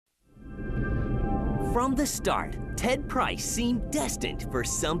From the start, Ted Price seemed destined for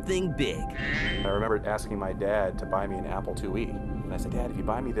something big. I remember asking my dad to buy me an Apple IIe. And I said, Dad, if you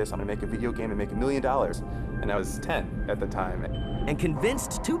buy me this, I'm gonna make a video game and make $1 million. And I was 10 at the time. And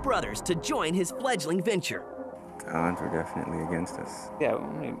convinced two brothers to join his fledgling venture. The odds were definitely against us. Yeah,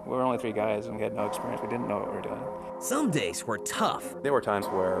 I mean, we were only 3 guys and we had no experience. We didn't know what we were doing. Some days were tough. There were times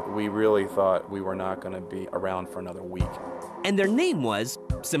where we really thought we were not gonna be around for another week. And their name was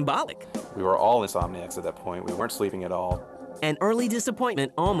symbolic. We were all insomniacs at that point. We weren't sleeping at all. An early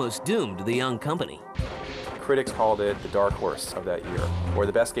disappointment almost doomed the young company. Critics called it the dark horse of that year, or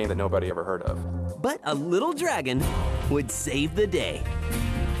the best game that nobody ever heard of. But a little dragon would save the day.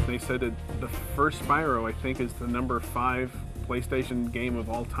 They said that the first Spyro, I think, is the #5 PlayStation game of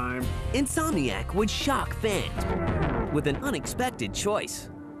all time. Insomniac would shock fans with an unexpected choice.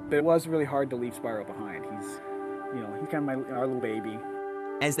 It was really hard to leave Spyro behind. He's kind of our little baby.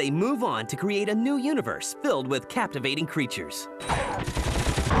 As they move on to create a new universe filled with captivating creatures.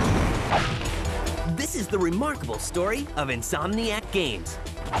 This is the remarkable story of Insomniac Games.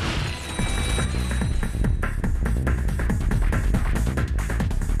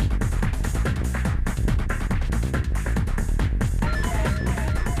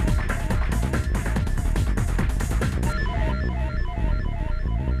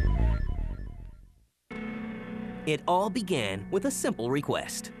 It all began with a simple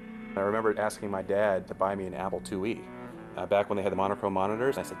request. I remember asking my dad to buy me an Apple IIe. Back when they had the monochrome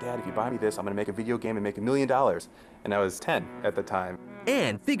monitors. I said, Dad, if you buy me this, I'm gonna make a video game and make $1 million. And I was 10 at the time.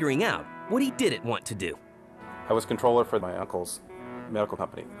 And figuring out what he didn't want to do. I was controller for my uncle's medical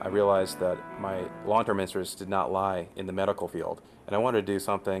company. I realized that my long-term interests did not lie in the medical field. And I wanted to do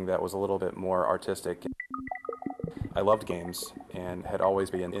something that was a little bit more artistic. I loved games and had always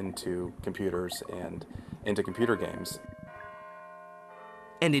been into computers and into computer games.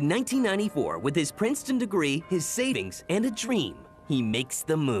 And in 1994, with his Princeton degree, his savings, and a dream, he makes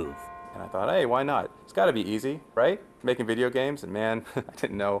the move. And I thought, hey, why not? It's gotta be easy, right? Making video games, and man, I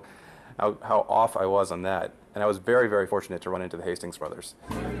didn't know how off I was on that. And I was very, very fortunate to run into the Hastings brothers.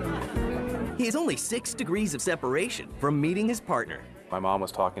 He is only 6 degrees of separation from meeting his partner. My mom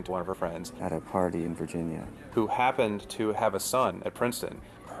was talking to one of her friends. At a party in Virginia. Who happened to have a son at Princeton.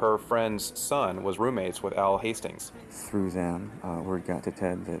 Her friend's son was roommates with Al Hastings. Through them, word got to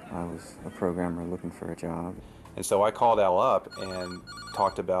Ted that I was a programmer looking for a job. And so I called Al up and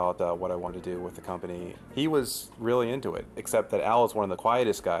talked about what I wanted to do with the company. He was really into it, except that Al is one of the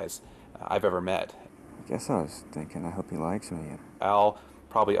quietest guys I've ever met. I guess I was thinking, I hope he likes me. Al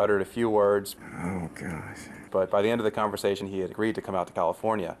probably uttered a few words. Oh, gosh. But by the end of the conversation, he had agreed to come out to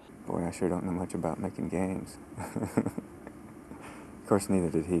California. Boy, I sure don't know much about making games. Of course, neither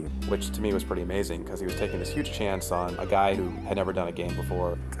did he. Which to me was pretty amazing, because he was taking this huge chance on a guy who had never done a game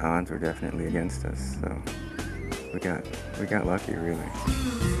before. The odds were definitely against us, so we got lucky, really.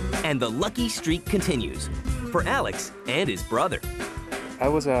 And the lucky streak continues for Alex and his brother. I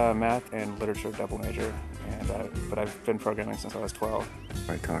was a math and literature double major, but I've been programming since I was 12.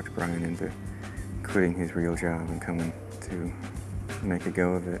 I talked Brian into quitting his real job and coming to make a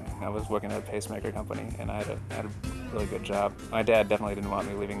go of it. I was working at a pacemaker company, and I had a really good job. My dad definitely didn't want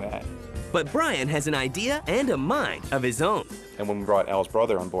me leaving that. But Brian has an idea and a mind of his own. And when we brought Al's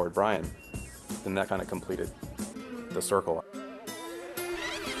brother on board, Brian, then that kind of completed the circle.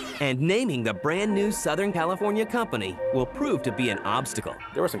 And naming the brand new Southern California company will prove to be an obstacle.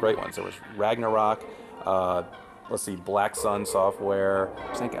 There were some great ones. There was Ragnarok, let's see, Black Sun Software.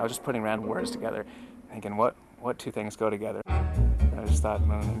 I was just putting random words together, thinking what two things go together. I just thought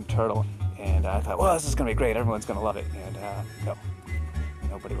Moon and Turtle, and I thought, well, this is gonna be great, everyone's gonna love it, and no,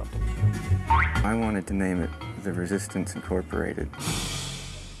 nobody loved it. I wanted to name it The Resistance Incorporated.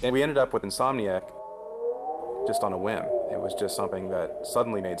 And we ended up with Insomniac just on a whim. It was just something that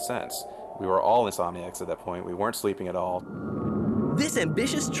suddenly made sense. We were all Insomniacs at that point. We weren't sleeping at all. This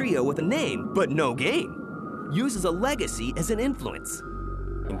ambitious trio with a name, but no game, uses a legacy as an influence.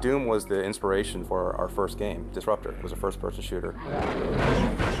 And Doom was the inspiration for our first game, Disruptor. It was a first-person shooter.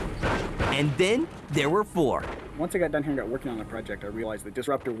 And then there were 4. Once I got done here and got working on the project, I realized that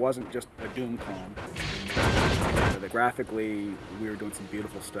Disruptor wasn't just a Doom clone. That graphically, we were doing some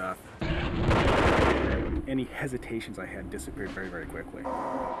beautiful stuff. Any hesitations I had disappeared very, very quickly.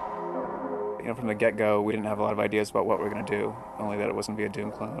 You know, from the get-go, we didn't have a lot of ideas about what we were going to do, only that it wasn't going to be a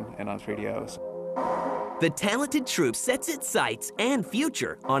Doom clone and on 3DOs. The talented troupe sets its sights and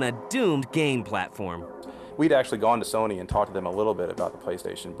future on a doomed game platform. We'd actually gone to Sony and talked to them a little bit about the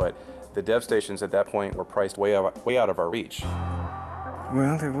PlayStation, but the dev stations at that point were priced way out of our reach.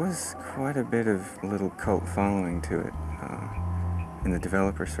 Well, there was quite a bit of little cult following to it in the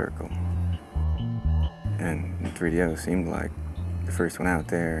developer circle. And 3DO seemed like the first one out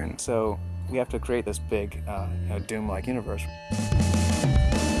there. And so we have to create this big Doom-like universe.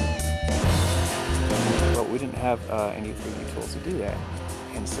 But we didn't have any 3D tools to do that.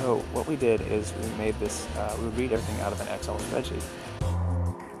 And so what we did is we made this, we would read everything out of an Excel spreadsheet.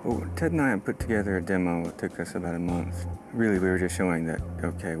 well, Ted and I put together a demo. It took us about a month. Really, we were just showing that,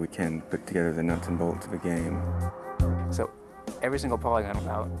 okay, we can put together the nuts and bolts of a game. So every single polygon,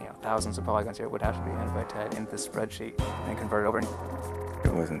 about thousands of polygons here, would have to be entered by Ted into this spreadsheet and converted over.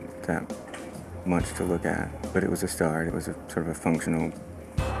 It wasn't that much to look at, but it was a start. It was a sort of a functional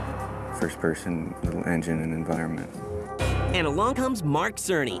first-person little engine and environment. And along comes Mark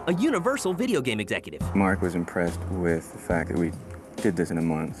Cerny, a Universal video game executive. Mark was impressed with the fact that we did this in a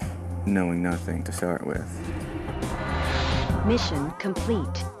month, knowing nothing to start with. Mission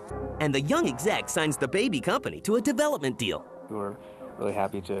complete. And the young exec signs the baby company to a development deal. We were really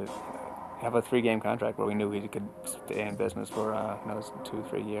happy to have a 3-game contract where we knew we could stay in business for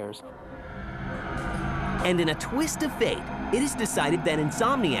 2-3 years. And in a twist of fate, it is decided that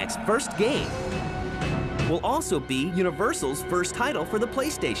Insomniac's first game will also be Universal's first title for the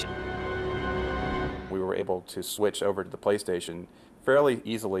PlayStation. We were able to switch over to the PlayStation fairly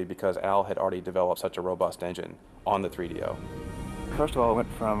easily because Al had already developed such a robust engine on the 3DO. First of all, it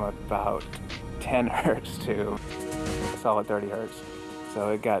went from about 10 hertz to a solid 30 hertz. So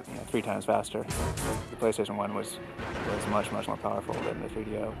it got 3 times faster. The PlayStation 1 was much, much more powerful than the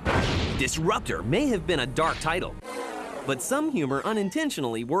 3DO. Disruptor may have been a dark title, but some humor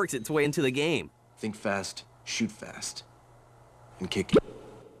unintentionally works its way into the game. Think fast, shoot fast, and kick.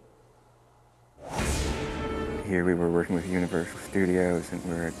 Here we were working with Universal Studios, and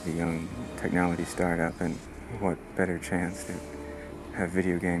we're a young technology startup, and what better chance to have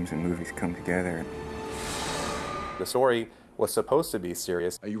video games and movies come together. The story was supposed to be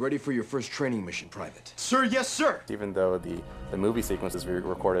serious. Are you ready for your first training mission, Private? Sir, yes, sir. Even though the movie sequences we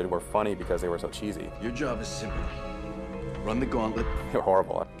recorded were funny because they were so cheesy. Your job is simple. Run the gauntlet. They were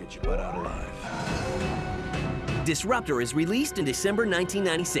horrible. Get your butt out alive. Disruptor is released in December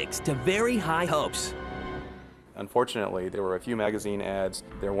 1996 to very high hopes. Unfortunately, there were a few magazine ads.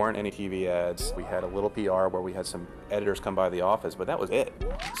 There weren't any TV ads. We had a little PR where we had some editors come by the office, but that was it.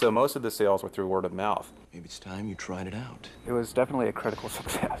 So most of the sales were through word of mouth. Maybe it's time you tried it out. It was definitely a critical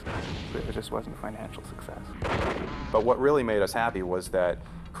success, but it just wasn't a financial success. But what really made us happy was that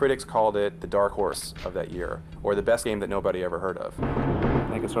critics called it the dark horse of that year, or the best game that nobody ever heard of. I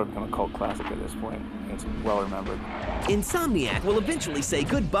think it's sort of become a cult classic at this point. It's well remembered. Insomniac will eventually say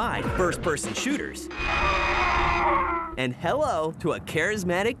goodbye to first-person shooters and hello to a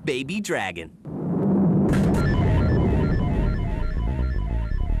charismatic baby dragon.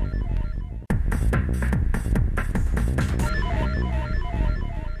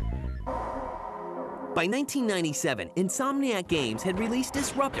 By 1997, Insomniac Games had released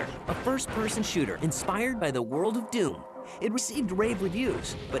Disruptor, a first-person shooter inspired by the world of Doom. It received rave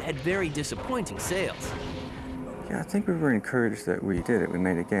reviews, but had very disappointing sales. Yeah, I think we were encouraged that we did it. We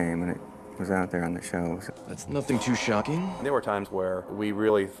made a game, and it was out there on the shelves. That's nothing too shocking. There were times where we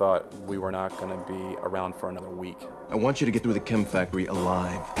really thought we were not going to be around for another week. I want you to get through the chem factory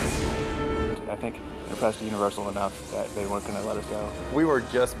alive. I think it impressed Universal enough that they weren't going to let us go. We were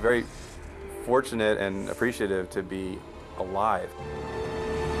just very fortunate and appreciative to be alive.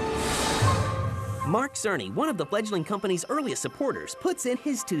 Mark Cerny, one of the fledgling company's earliest supporters, puts in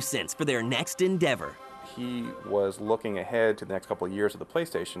his 2 cents for their next endeavor. He was looking ahead to the next couple of years of the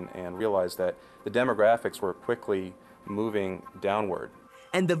PlayStation and realized that the demographics were quickly moving downward.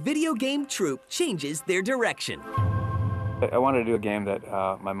 And the video game troupe changes their direction. I wanted to do a game that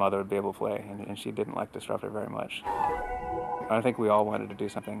my mother would be able to play, and she didn't like Disruptor very much. I think we all wanted to do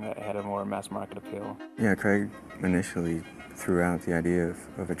something that had a more mass market appeal. Yeah, Craig initially threw out the idea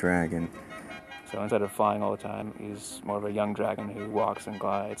of a dragon. So instead of flying all the time, he's more of a young dragon who walks and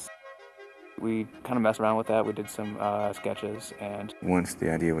glides. We kind of messed around with that. We did some sketches, and once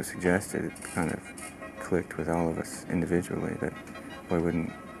the idea was suggested, it kind of clicked with all of us individually that, boy,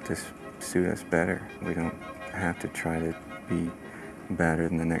 wouldn't this suit us better? We don't have to try to be better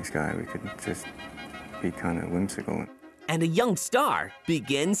than the next guy. We could just be kind of whimsical. And a young star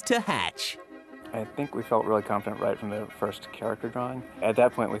begins to hatch. I think we felt really confident right from the first character drawing. At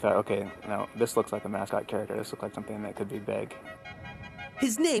that point, we thought, okay, now this looks like a mascot character. This looks like something that could be big.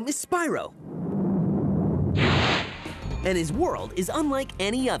 His name is Spyro. And his world is unlike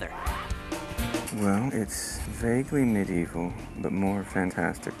any other. Well, it's vaguely medieval, but more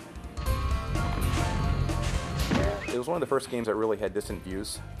fantastic. It was one of the first games that really had distant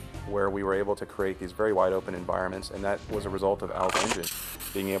views, where we were able to create these very wide open environments, and that was a result of Al's engine.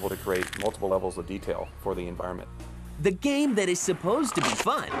 being able to create multiple levels of detail for the environment. The game that is supposed to be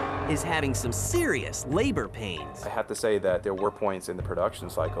fun is having some serious labor pains. I have to say that there were points in the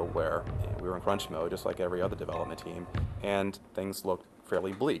production cycle where we were in crunch mode, just like every other development team, and things looked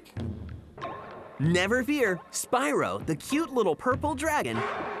fairly bleak. Never fear, Spyro, the cute little purple dragon,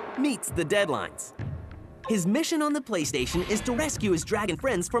 meets the deadlines. His mission on the PlayStation is to rescue his dragon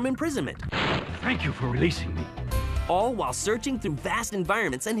friends from imprisonment. Thank you for releasing me. All while searching through vast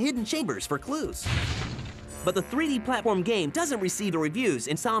environments and hidden chambers for clues. But the 3D platform game doesn't receive the reviews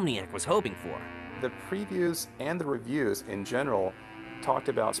Insomniac was hoping for. The previews and the reviews in general talked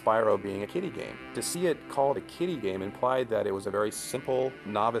about Spyro being a kiddie game. To see it called a kiddie game implied that it was a very simple,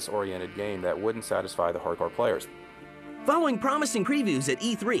 novice-oriented game that wouldn't satisfy the hardcore players. Following promising previews at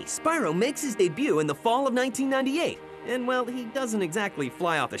E3, Spyro makes his debut in the fall of 1998. And well, he doesn't exactly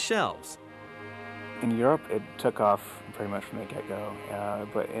fly off the shelves. In Europe, it took off pretty much from the get-go,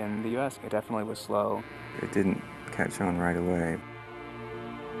 but in the US, it definitely was slow. It didn't catch on right away.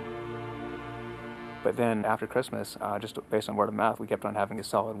 But then after Christmas, just based on word of mouth, we kept on having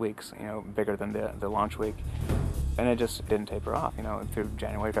solid weeks, bigger than the launch week. And it just didn't taper off, through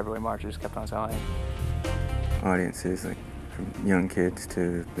January, February, March, it just kept on selling. Audiences, like from young kids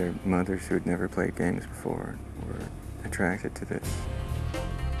to their mothers who had never played games before, were attracted to this.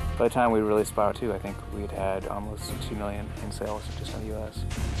 By the time we released Spyro 2, I think we'd had almost 2 million in sales just in the US.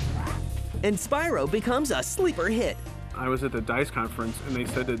 And Spyro becomes a sleeper hit. I was at the DICE conference, and they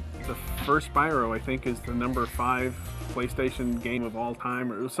said that the first Spyro, I think, is the number 5 PlayStation game of all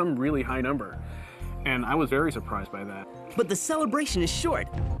time, or it was some really high number. And I was very surprised by that. But the celebration is short.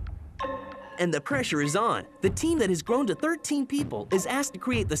 And the pressure is on. The team that has grown to 13 people is asked to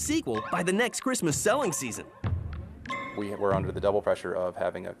create the sequel by the next Christmas selling season. We were under the double pressure of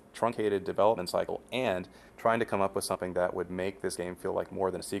having a truncated development cycle and trying to come up with something that would make this game feel like more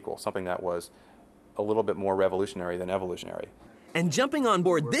than a sequel, something that was a little bit more revolutionary than evolutionary. And jumping on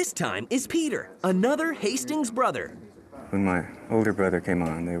board this time is Peter, another Hastings brother. When my older brother came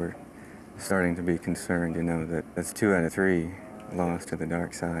on, they were starting to be concerned, that that's 2 out of 3 lost to the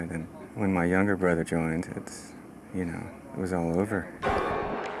dark side. And when my younger brother joined, it was all over.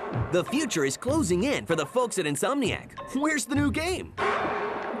 The future is closing in for the folks at Insomniac. Where's the new game?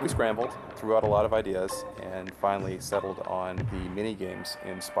 We scrambled, threw out a lot of ideas, and finally settled on the mini-games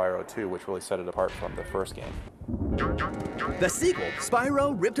in Spyro 2, which really set it apart from the first game. The sequel,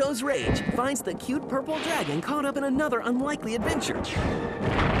 Spyro Ripto's Rage, finds the cute purple dragon caught up in another unlikely adventure.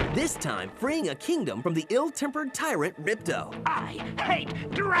 This time, freeing a kingdom from the ill-tempered tyrant Ripto. I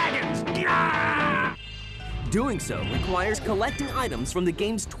hate dragons! Gah! Doing so requires collecting items from the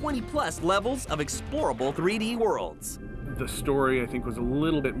game's 20-plus levels of explorable 3D worlds. The story, I think, was a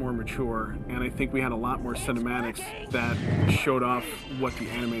little bit more mature, and I think we had a lot more cinematics that showed off what the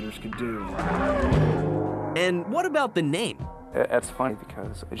animators could do. And what about the name? It's funny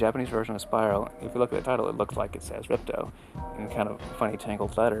because the Japanese version of Spyro, if you look at the title, it looks like it says Ripto in kind of funny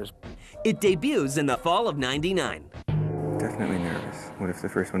tangled letters. It debuts in the fall of '99. Definitely nervous. What if the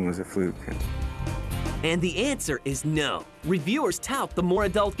first one was a fluke? And the answer is no. Reviewers tout the more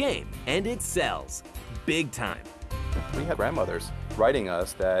adult game, and it sells. Big time. We had grandmothers writing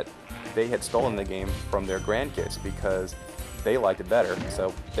us that they had stolen the game from their grandkids because they liked it better,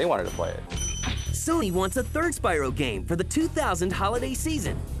 so they wanted to play it. Sony wants a third Spyro game for the 2000 holiday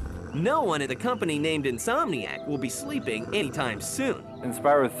season. No one at a company named Insomniac will be sleeping anytime soon. In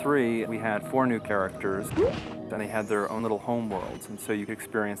Spyro 3, we had 4 new characters, and they had their own little homeworlds, and so you could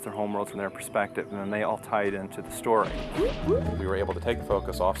experience their homeworlds from their perspective, and then they all tied into the story. We were able to take the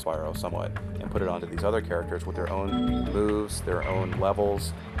focus off Spyro somewhat and put it onto these other characters with their own moves, their own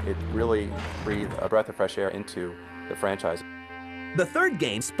levels. It really breathed a breath of fresh air into the franchise. The third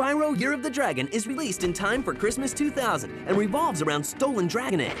game, Spyro Year of the Dragon, is released in time for Christmas 2000 and revolves around stolen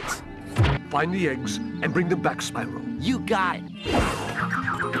dragon eggs. Find the eggs and bring them back, Spyro. You got it!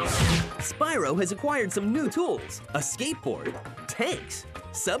 Spyro has acquired some new tools: a skateboard, tanks,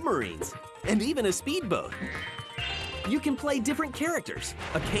 submarines, and even a speedboat. You can play different characters: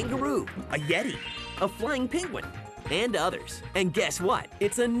 a kangaroo, a yeti, a flying penguin, and others. And guess what?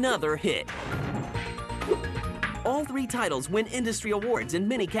 It's another hit. All 3 titles win industry awards in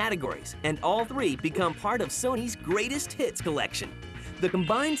many categories, and all 3 become part of Sony's greatest hits collection. The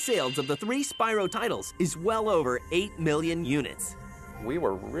combined sales of the 3 Spyro titles is well over 8 million units. We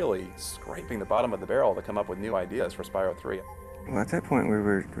were really scraping the bottom of the barrel to come up with new ideas for Spyro 3. Well, at that point, we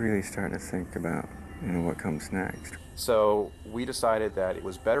were really starting to think about, what comes next. So we decided that it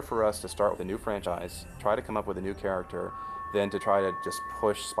was better for us to start with a new franchise, try to come up with a new character, than to try to just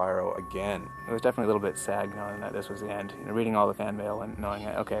push Spyro again. It was definitely a little bit sad knowing that this was the end. You know, reading all the fan mail and knowing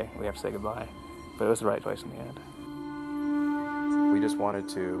that, okay, we have to say goodbye. But it was the right choice in the end. We just wanted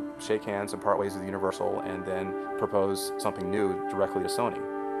to shake hands and part ways with Universal and then propose something new directly to Sony.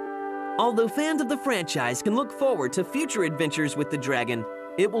 Although fans of the franchise can look forward to future adventures with the dragon,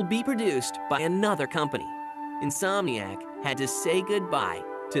 it will be produced by another company. Insomniac had to say goodbye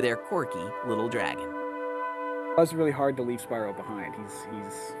to their quirky little dragon. It was really hard to leave Spyro behind.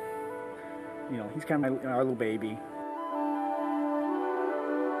 He's kind of our little baby.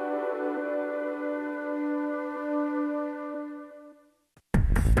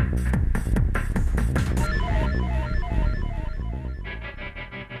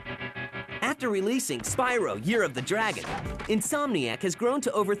 After releasing Spyro Year of the Dragon, Insomniac has grown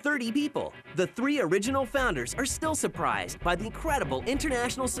to over 30 people. The 3 original founders are still surprised by the incredible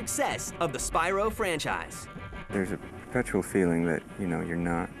international success of the Spyro franchise. There's a perpetual feeling that, you're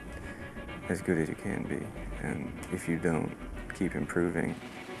not as good as you can be, and if you don't keep improving,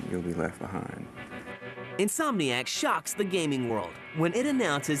 you'll be left behind. Insomniac shocks the gaming world when it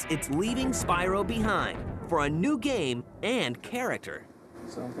announces it's leaving Spyro behind for a new game and character.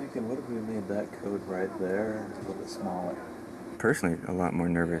 So I'm thinking, what if we made that code right there a little bit smaller? Personally, a lot more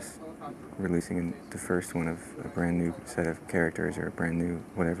nervous releasing the first one of a brand new set of characters or a brand new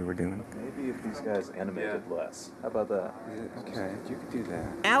whatever we're doing. Maybe if these guys animated less. How about that? Okay, you could do that.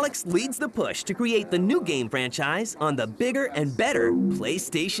 Alex leads the push to create the new game franchise on the bigger and better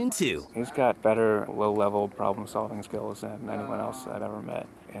PlayStation 2. He's got better low-level problem-solving skills than anyone else I've ever met,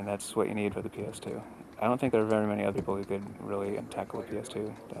 and that's what you need for the PS2. I don't think there are very many other people who could really tackle the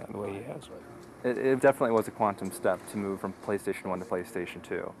PS2 the way he has. It definitely was a quantum step to move from PlayStation 1 to PlayStation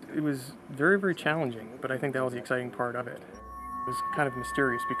 2. It was very, very challenging, but I think that was the exciting part of it. It was kind of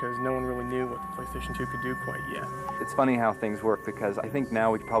mysterious because no one really knew what the PlayStation 2 could do quite yet. It's funny how things work because I think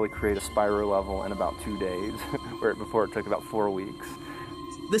now we could probably create a Spyro level in about 2 days, where before it took about 4 weeks.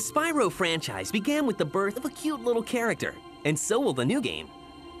 The Spyro franchise began with the birth of a cute little character, and so will the new game.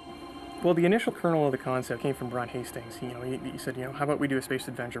 Well, the initial kernel of the concept came from Brian Hastings. He said, how about we do a space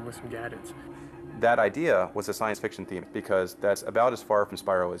adventure with some gadgets? That idea was a science fiction theme because that's about as far from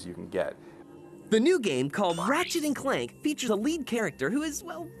Spyro as you can get. The new game, called Ratchet & Clank, features a lead character who is,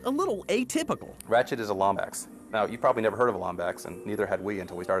 well, a little atypical. Ratchet is a Lombax. Now, you've probably never heard of a Lombax, and neither had we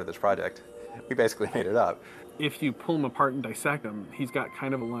until we started this project. We basically made it up. If you pull him apart and dissect him, he's got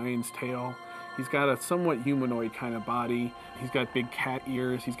kind of a lion's tail. He's got a somewhat humanoid kind of body. He's got big cat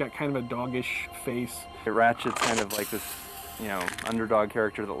ears. He's got kind of a doggish face. Ratchet's kind of like this, underdog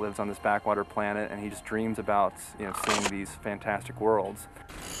character that lives on this backwater planet, and he just dreams about, seeing these fantastic worlds.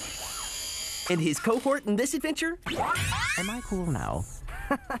 And his cohort in this adventure? Am I cool now?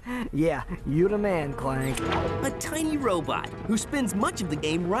 Yeah, you the man, Clank. A tiny robot who spends much of the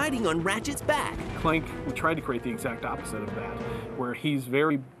game riding on Ratchet's back. Clank, we tried to create the exact opposite of that, where he's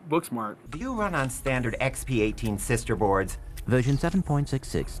very book smart. Do you run on standard XP18 sister boards? Version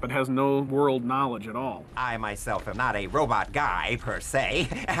 7.66. But has no world knowledge at all. I myself am not a robot guy, per se.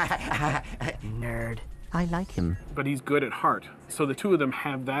 Nerd. I like him. But he's good at heart. So the two of them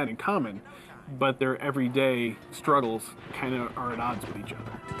have that in common, but their everyday struggles kind of are at odds with each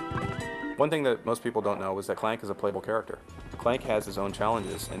other. One thing that most people don't know is that Clank is a playable character. Clank has his own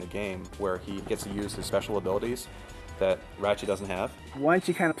challenges in the game where he gets to use his special abilities that Ratchet doesn't have. Once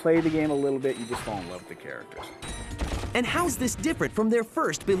you kind of play the game a little bit, you just fall in love with the characters. And how's this different from their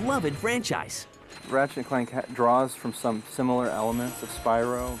first beloved franchise? Ratchet & Clank draws from some similar elements of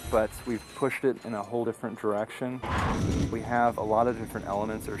Spyro, but we've pushed it in a whole different direction. We have a lot of different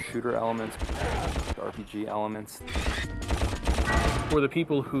elements. There's shooter elements, RPG elements. For the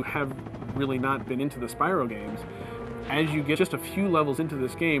people who have really not been into the Spyro games, as you get just a few levels into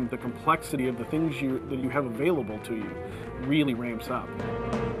this game, the complexity of the things that you have available to you really ramps up.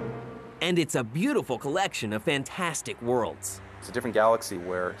 And it's a beautiful collection of fantastic worlds. It's a different galaxy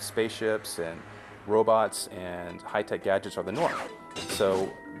where spaceships and robots and high-tech gadgets are the norm.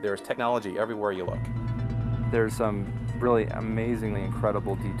 So there's technology everywhere you look. There's some really amazingly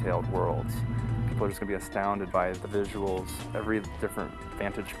incredible detailed worlds. People are just going to be astounded by the visuals. Every different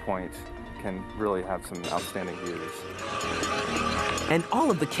vantage point can really have some outstanding views. And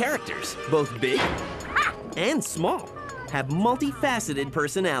all of the characters, both big and small, have multifaceted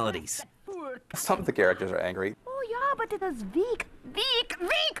personalities. Some of the characters are angry. Oh yeah, but it is weak.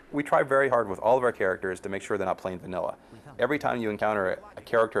 We try very hard with all of our characters to make sure they're not plain vanilla. Every time you encounter a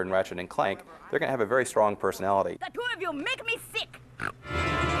character in Ratchet & Clank, they're going to have a very strong personality. The two of you make me sick.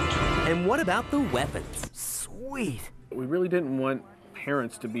 And what about the weapons? Sweet. We really didn't want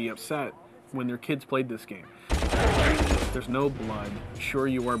parents to be upset when their kids played this game. There's no blood. Sure,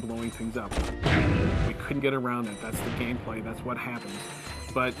 you are blowing things up. We couldn't get around it. That's the gameplay. That's what happens.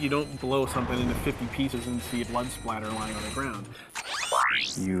 But you don't blow something into 50 pieces and see blood splatter lying on the ground.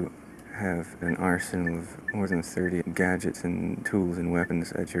 You have an arsenal of more than 30 gadgets and tools and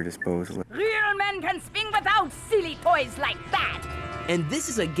weapons at your disposal. Real men can swing without silly toys like that. And this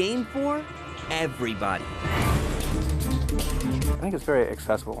is a game for everybody. I think it's very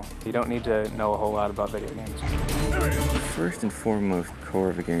accessible. You don't need to know a whole lot about video games. First and foremost core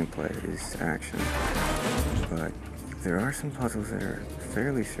of the gameplay is action, but there are some puzzles that are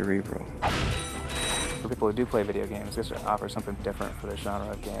fairly cerebral. For people who do play video games, this offers something different for this genre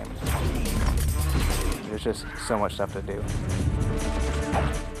of game. There's just so much stuff to do.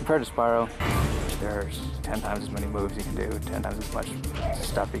 Compared to Spyro, there's 10 times as many moves you can do, 10 times as much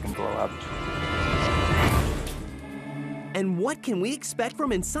stuff you can blow up. And what can we expect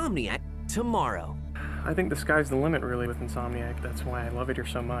from Insomniac tomorrow? I think the sky's the limit, really, with Insomniac. That's why I love it here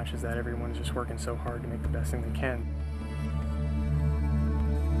so much, is that everyone's just working so hard to make the best thing they can.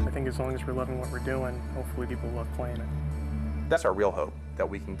 I think as long as we're loving what we're doing, hopefully people love playing it. That's our real hope, that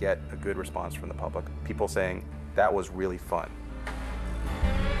we can get a good response from the public. People saying, that was really fun.